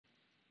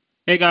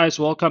Hey guys,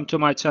 welcome to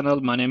my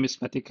channel. My name is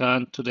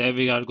Fatikan. Today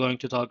we are going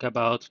to talk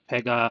about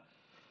Pega,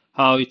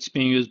 how it's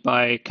being used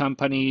by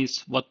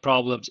companies, what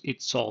problems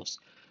it solves.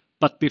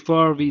 But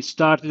before we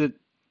started,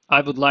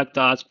 I would like to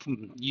ask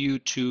you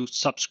to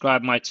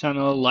subscribe my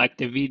channel, like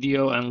the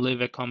video, and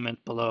leave a comment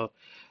below.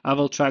 I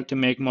will try to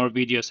make more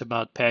videos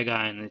about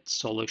Pega and its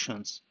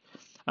solutions.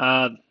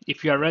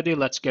 If you are ready,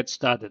 let's get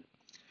started.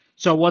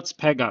 So what's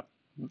Pega?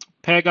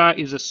 Pega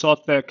is a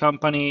software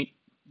company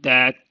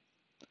that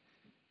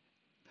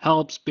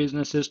helps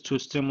businesses to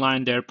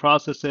streamline their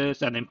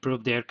processes and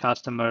improve their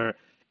customer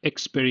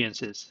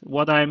experiences.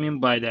 What I mean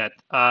by that,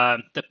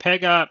 the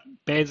Pega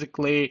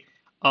basically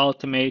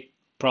automate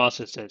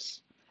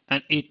processes,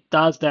 and it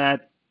does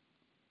that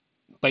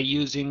by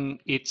using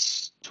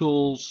its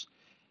tools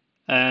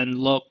and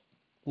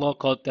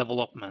low-code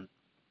development.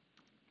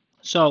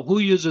 So who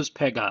uses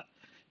Pega?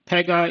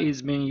 Pega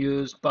is being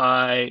used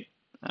by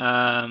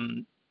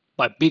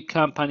big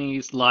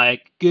companies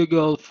like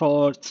Google,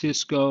 Ford,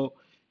 Cisco,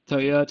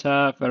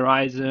 Toyota,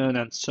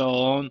 Verizon, and so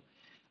on.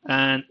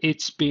 And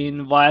it's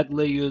been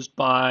widely used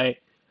by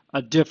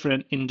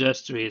different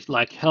industries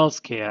like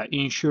healthcare,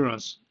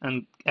 insurance,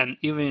 and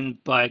even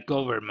by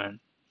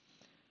government.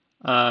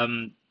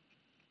 Um,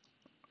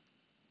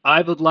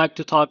 I would like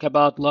to talk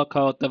about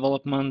low-code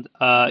development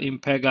in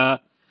Pega.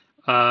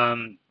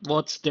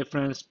 What's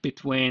difference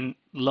between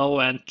low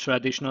and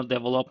traditional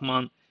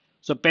development?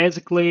 So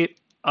basically,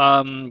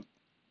 um,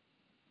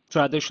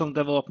 traditional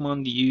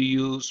development, you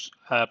use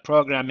a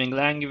programming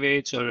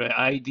language or an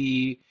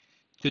IDE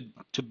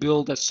to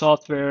build a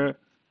software,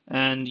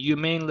 and you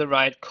mainly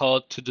write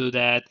code to do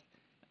that.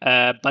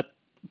 Uh, but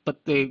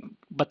but the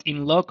but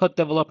in low-code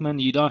development,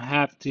 you don't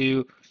have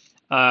to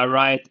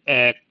write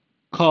a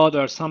code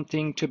or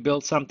something to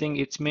build something.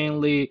 It's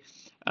mainly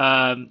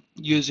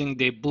using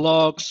the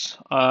blocks,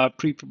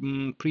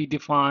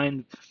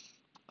 predefined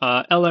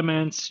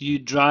elements you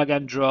drag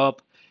and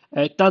drop.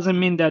 It doesn't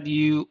mean that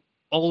you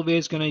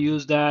always going to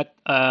use that.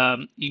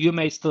 You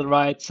may still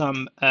write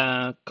some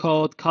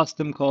code,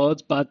 custom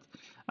codes, but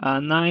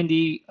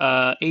 90,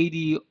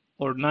 80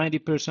 or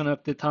 90%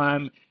 of the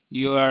time,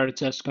 you are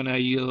just going to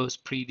use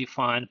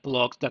predefined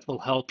blocks that will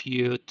help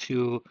you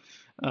to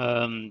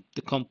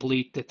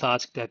complete the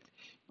task that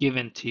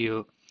given to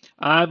you.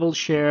 I will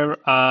share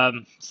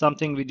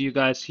something with you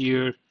guys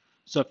here.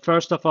 So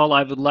first of all,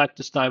 I would like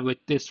to start with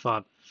this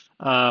one.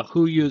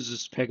 Who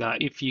uses Pega?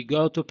 If you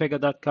go to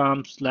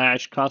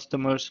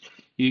pega.com/customers,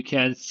 you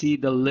can see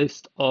the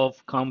list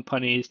of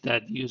companies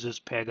that uses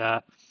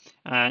Pega,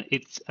 and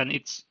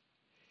it's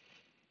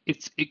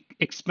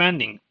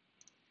expanding.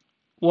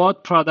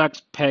 What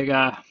products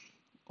Pega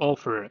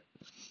offer?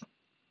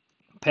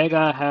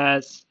 Pega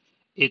has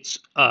its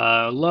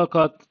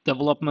low-code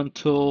development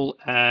tool,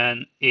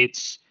 and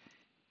it's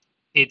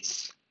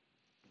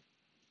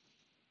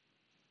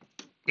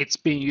it's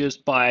being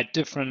used by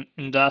different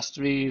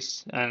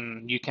industries,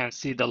 and you can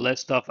see the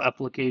list of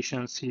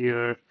applications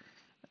here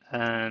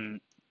and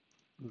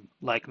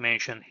like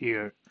mentioned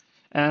here.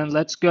 And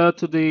let's go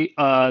to the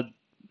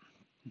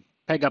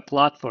Pega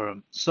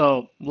platform.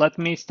 So let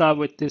me start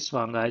with this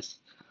one, guys.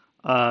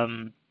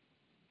 Um,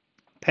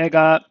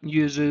 Pega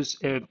uses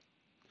a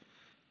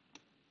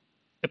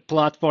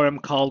platform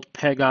called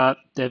Pega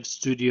Dev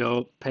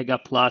Studio,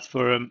 Pega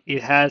platform.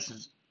 It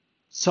has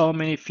so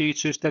many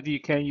features that you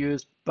can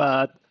use,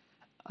 but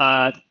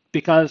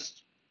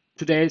because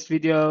today's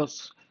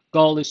video's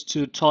goal is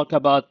to talk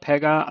about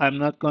Pega, I'm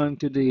not going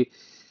to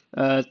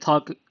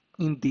talk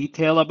in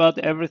detail about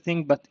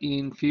everything, but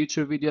in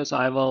future videos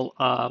I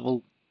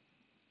will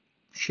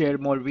share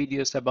more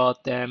videos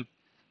about them.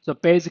 So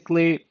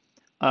basically,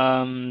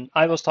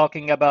 I was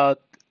talking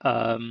about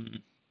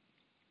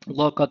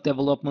low-code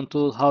development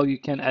tool, how you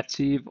can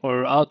achieve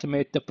or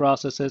automate the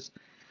processes.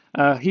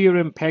 Here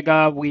in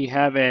Pega, we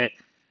have a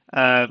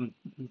um,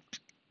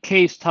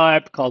 case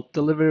type called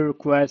delivery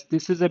request.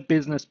 This is a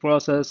business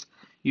process.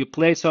 You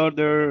place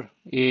order,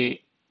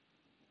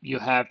 you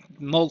have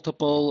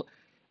multiple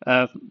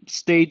uh,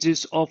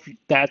 stages of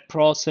that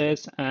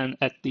process, and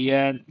at the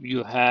end,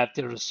 you have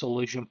the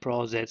resolution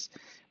process.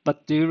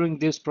 But during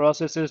these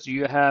processes,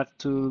 you have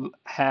to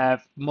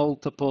have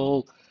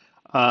multiple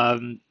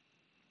um,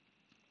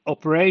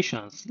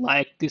 operations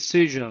like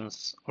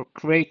decisions or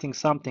creating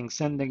something,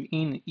 sending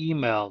in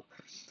email,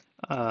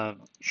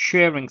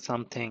 sharing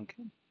something.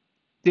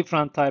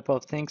 Different type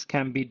of things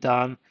can be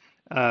done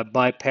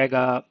by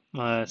Pega,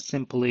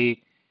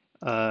 simply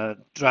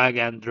drag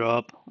and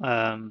drop.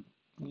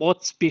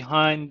 What's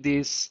behind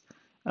these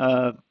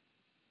uh,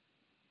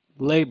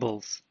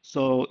 labels?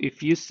 So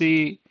if you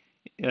see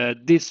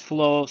this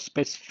flow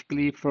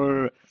specifically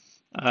for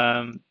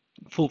um,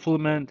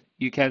 fulfillment,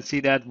 you can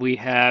see that we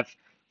have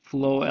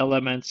flow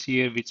elements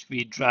here which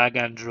we drag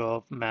and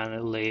drop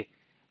manually,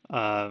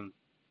 um,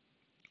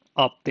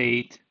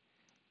 update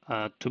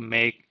to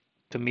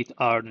meet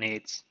our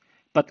needs.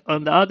 But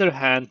on the other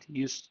hand,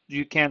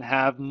 you can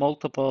have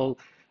multiple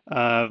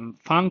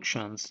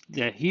functions.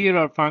 Here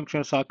our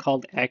functions are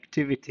called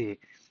activity.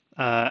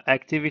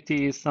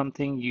 Activity is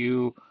something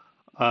you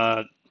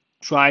uh,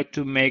 try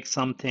to make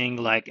something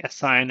like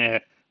assign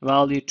a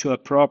value to a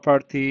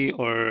property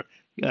or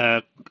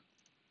uh,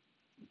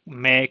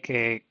 make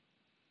a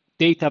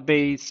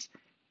database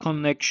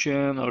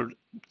connection or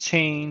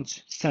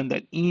change, send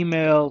an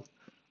email,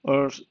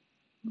 or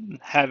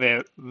have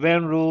a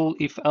when rule,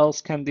 if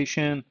else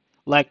condition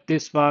like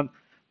this one.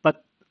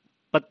 But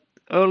but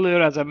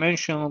earlier, as I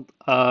mentioned,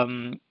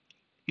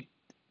 it,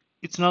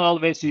 it's not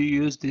always you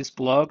use these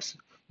blocks.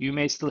 You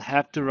may still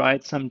have to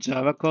write some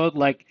Java code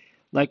like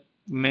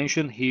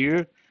mentioned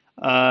here,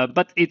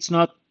 but it's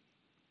not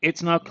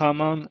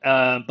common.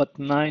 But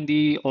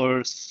 90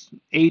 or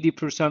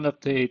 80% of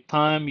the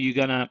time, you're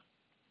gonna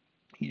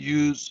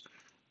use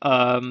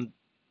um,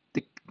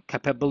 the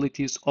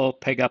capabilities of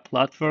Pega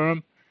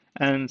platform.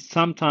 And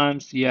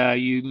sometimes, yeah,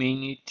 you may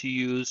need to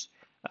use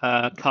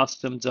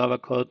custom Java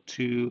code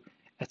to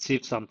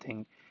achieve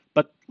something.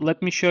 But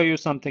let me show you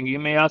something. You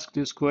may ask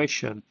this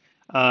question.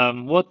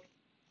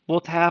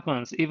 What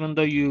happens even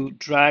though you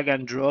drag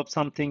and drop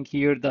something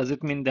here? Does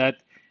it mean that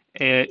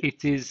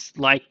it is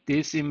like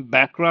this in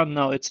background?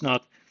 No, it's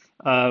not.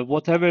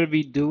 Whatever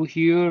we do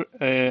here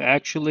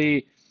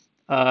actually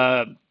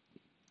uh,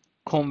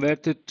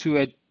 converted to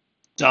a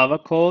Java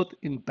code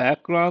in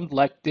background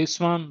like this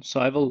one.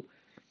 So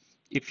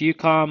if you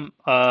come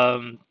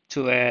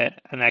to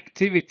an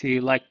activity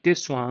like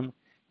this one,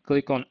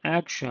 click on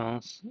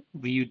Actions,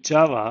 view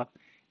Java,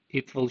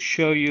 it will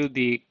show you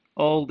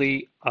all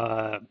the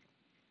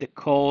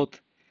code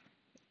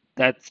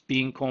that's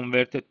being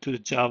converted to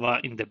Java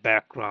in the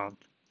background.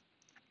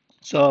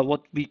 So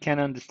what we can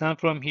understand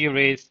from here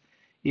is,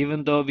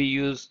 even though we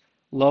use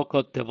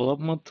low-code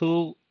development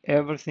tool,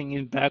 everything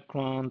in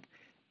background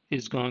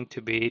is going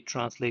to be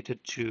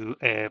translated to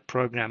a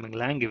programming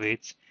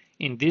language.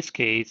 In this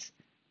case,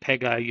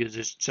 Pega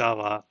uses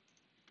Java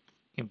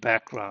in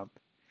background.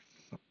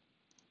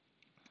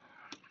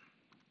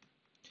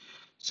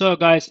 So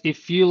guys,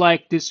 if you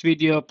like this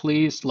video,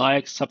 please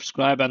like,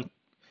 subscribe, and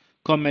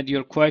comment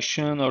your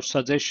question or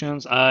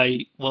suggestions.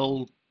 I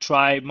will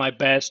try my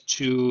best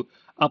to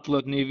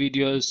upload new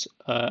videos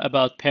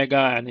about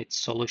Pega and its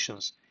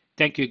solutions.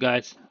 Thank you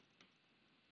guys.